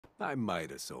I might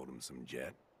have sold him some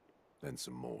jet, then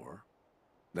some more,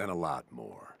 then a lot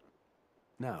more.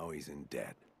 Now he's in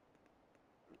debt.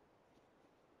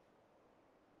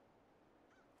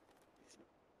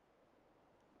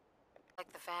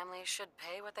 Like the family should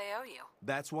pay what they owe you.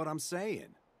 That's what I'm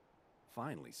saying.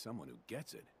 Finally, someone who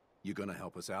gets it. You gonna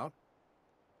help us out?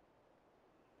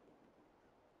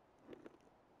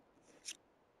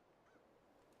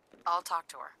 I'll talk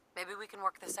to her. Maybe we can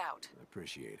work this out.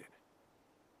 Appreciate it.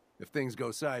 If things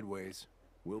go sideways,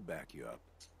 we'll back you up.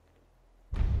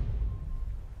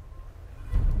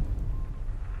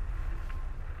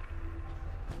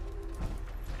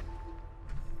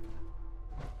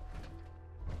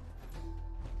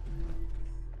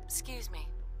 Excuse me.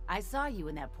 I saw you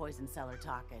in that poison cellar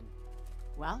talking.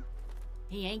 Well,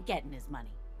 he ain't getting his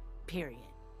money. Period.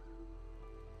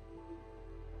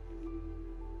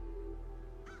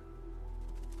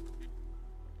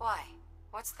 Why?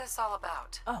 What's this all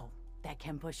about? Oh, that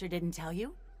chem pusher didn't tell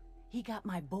you? He got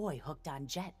my boy hooked on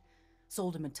Jet,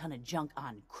 sold him a ton of junk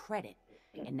on credit,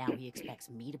 and now he expects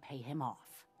me to pay him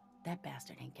off. That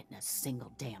bastard ain't getting a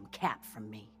single damn cap from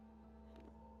me.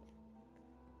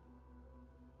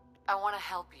 I want to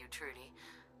help you, Trudy.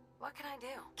 What can I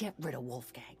do? Get rid of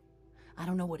Wolfgang. I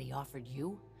don't know what he offered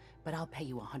you, but I'll pay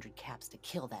you 100 caps to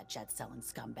kill that jet-selling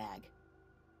scumbag.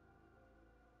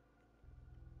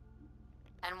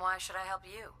 And why should I help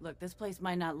you? Look, this place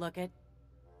might not look it,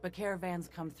 but caravans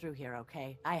come through here,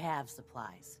 okay? I have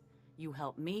supplies. You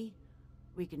help me,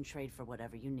 we can trade for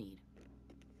whatever you need.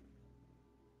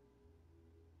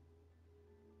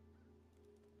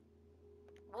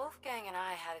 Wolfgang and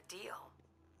I had a deal.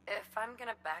 If I'm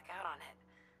gonna back out on it,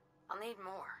 I'll need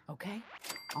more. Okay,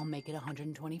 I'll make it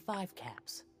 125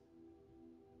 caps.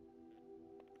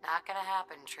 Not gonna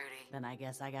happen, Trudy. Then I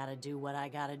guess I gotta do what I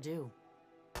gotta do.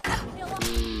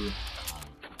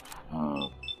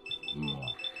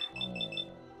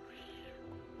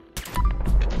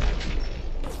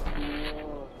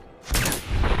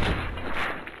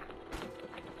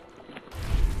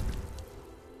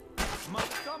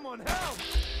 Must someone help!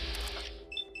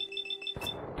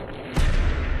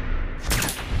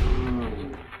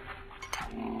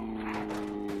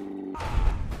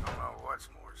 What's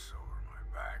more sore, my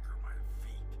back or my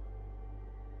feet?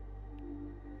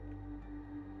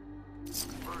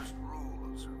 First rule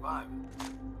of surviving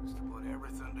is to put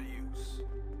everything to use.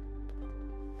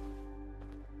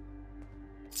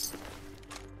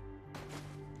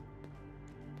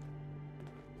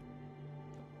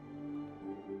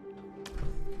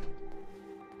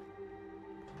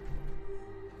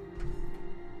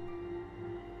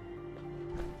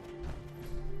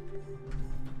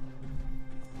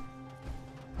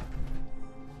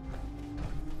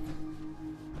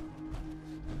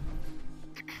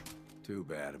 Too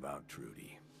bad about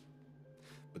Trudy.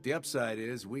 But the upside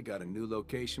is we got a new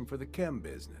location for the chem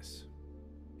business.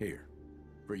 Here,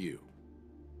 for you.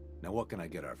 Now what can I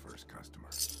get our first customer?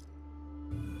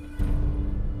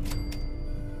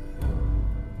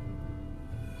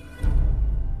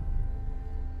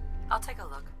 I'll take a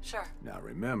look, sure. Now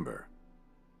remember,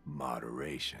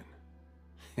 moderation.